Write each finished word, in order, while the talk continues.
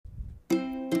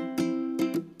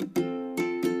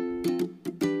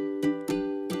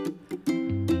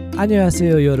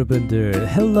안녕하세요, 여러분들.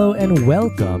 Hello and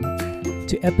welcome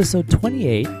to episode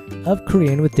 28 of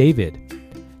Korean with David.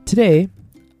 Today,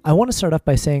 I want to start off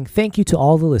by saying thank you to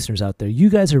all the listeners out there. You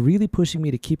guys are really pushing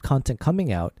me to keep content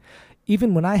coming out.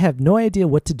 Even when I have no idea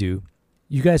what to do,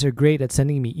 you guys are great at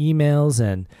sending me emails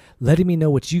and letting me know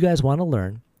what you guys want to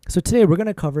learn. So today we're going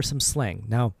to cover some slang.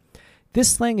 Now, this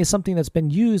slang is something that's been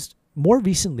used more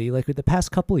recently, like with the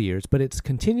past couple of years, but it's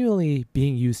continually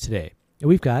being used today. And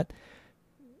we've got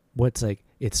what's like,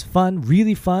 it's fun,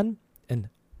 really fun, and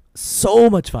so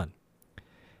much fun.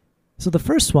 So the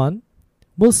first one,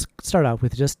 we'll start out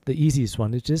with just the easiest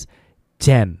one, which is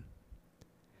jam.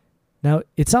 Now,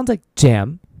 it sounds like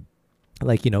jam,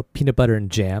 like, peanut butter and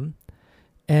jam.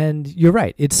 And you're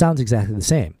right, it sounds exactly the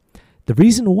same. The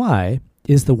reason why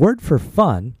is the word for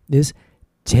fun is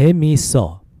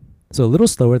재밌어. So a little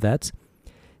slower, that's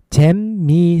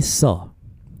재밌어.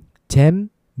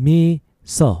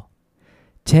 재밌어.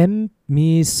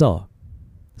 재밌어.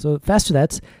 So faster,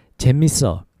 that's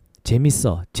재밌어.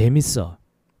 재밌어. 재밌어.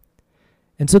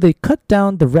 And so they cut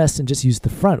down the rest and just use the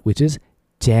front, which is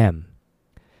jam.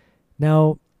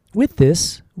 Now, with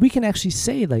this, we can actually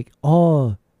say like,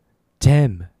 oh,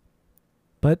 jam.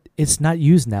 But it's not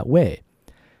used in that way.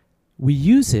 We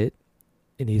use it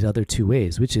in these other two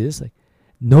ways, which is like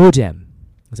no jam.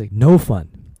 It's like no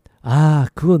fun. Ah,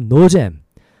 그건 no jam.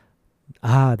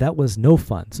 Ah, that was no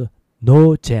fun. So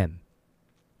no jam.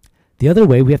 The other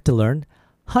way we have to learn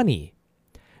honey,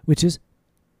 which is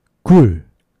굴.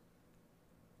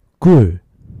 굴.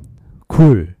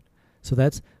 굴. So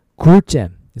that's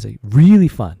굴잼. It's like really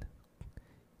fun.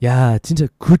 야, 진짜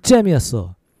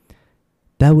굴잼이었어.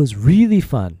 That was really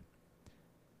fun.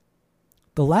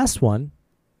 The last one,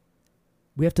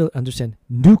 we have to understand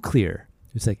nuclear.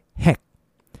 It's like 핵.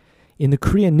 In the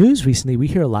Korean news recently, we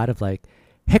hear a lot of like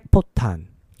핵폭탄,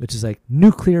 which is like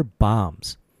nuclear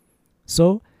bombs.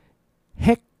 So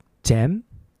핵잼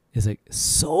is like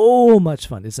so much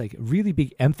fun. It's like really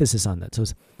big emphasis on that. So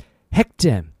it's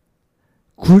핵잼,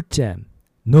 굴잼,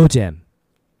 노잼.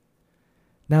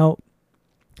 Now,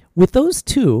 with those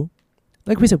two,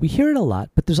 like we said, we hear it a lot,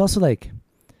 but there's also like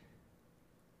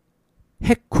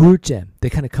핵굴잼. They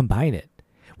kind of combine it,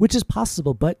 which is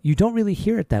possible, but you don't really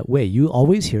hear it that way. You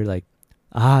always hear like,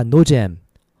 ah, 노잼,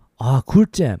 ah,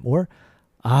 굴잼, or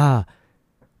ah,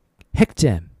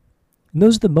 핵잼. And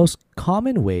those are the most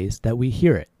common ways that we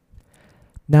hear it.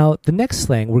 Now, the next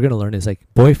slang we're going to learn is like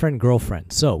boyfriend,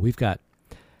 girlfriend. So we've got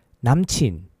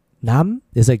남친. 남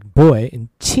is like boy, and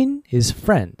친 is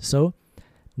friend. So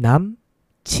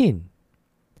남친,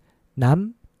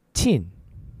 남친,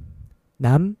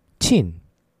 남친.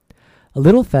 A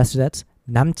little faster, that's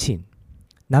남친,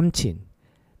 남친,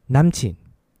 남친.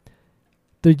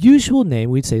 The usual name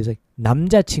we'd say is like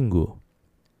남자친구.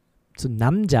 So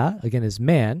남자, again, is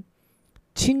man.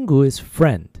 친구 is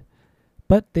friend.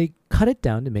 But they cut it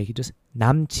down to make it just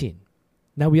남친.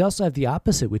 Now we also have the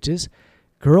opposite, which is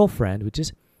girlfriend, which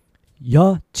is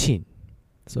여친.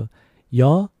 So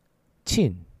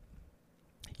여친,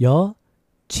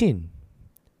 여친,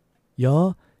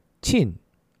 여친.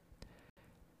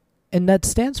 And that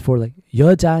stands for like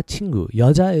여자친구.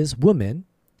 여자 is woman.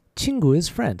 친구 is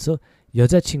friend. So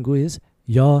여자친구 is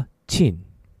여친.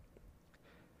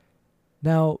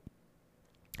 Now,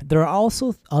 there are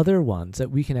also other ones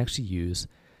that we can actually use.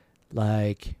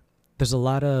 Like, there's a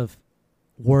lot of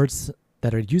words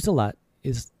that are used a lot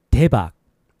is 대박.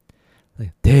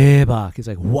 Like 대박 is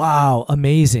like wow,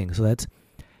 amazing. So that's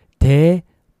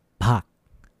대박,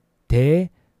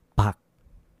 대박,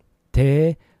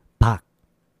 대박.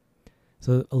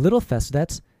 So a little faster,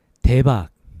 that's 대박,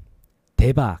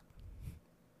 대박,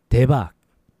 대박.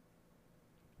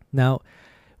 Now,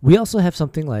 we also have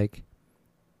something like,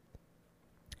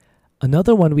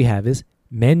 another one we have is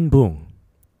멘붕,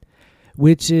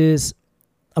 which is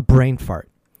a brain fart.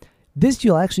 This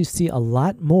you'll actually see a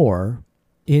lot more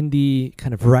in the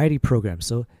kind of variety programs.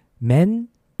 So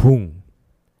멘붕,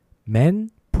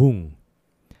 멘붕,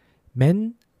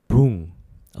 멘붕.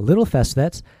 A little faster,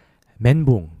 that's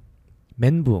멘붕,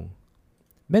 멘붕,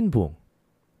 멘붕.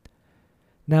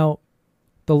 Now,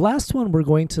 the last one we're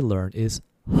going to learn is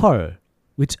헐,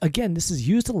 which again, this is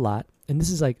used a lot, and this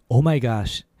is like, oh my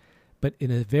gosh, but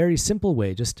in a very simple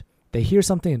way. Just they hear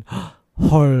something and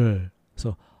헐.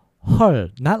 So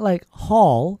헐, not like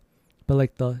haul, but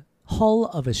like the hull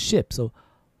of a ship. So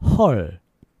헐,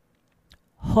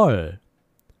 헐,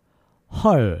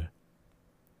 헐.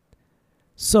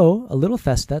 So a little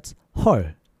fast, that's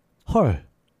헐, 헐,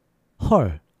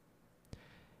 헐.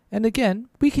 And again,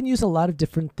 we can use a lot of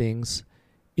different things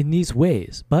in these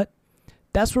ways, but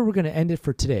that's where we're going to end it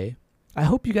for today. I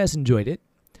hope you guys enjoyed it.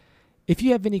 If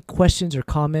you have any questions or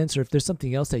comments, or if there's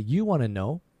something else that you want to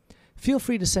know, feel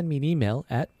free to send me an email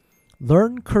at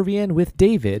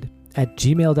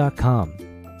learnkoreanwithdavid@gmail.com.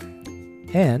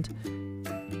 And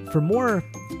for more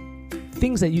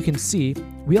things that you can see,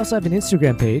 we also have an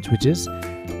Instagram page, which is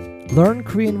Learn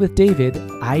Korean with David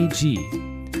IG.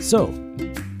 So,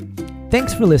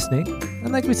 thanks for listening.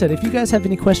 And like we said, if you guys have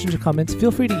any questions or comments,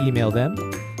 feel free to email them.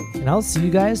 And I'll see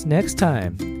you guys next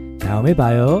time. 다음에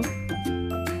봐요.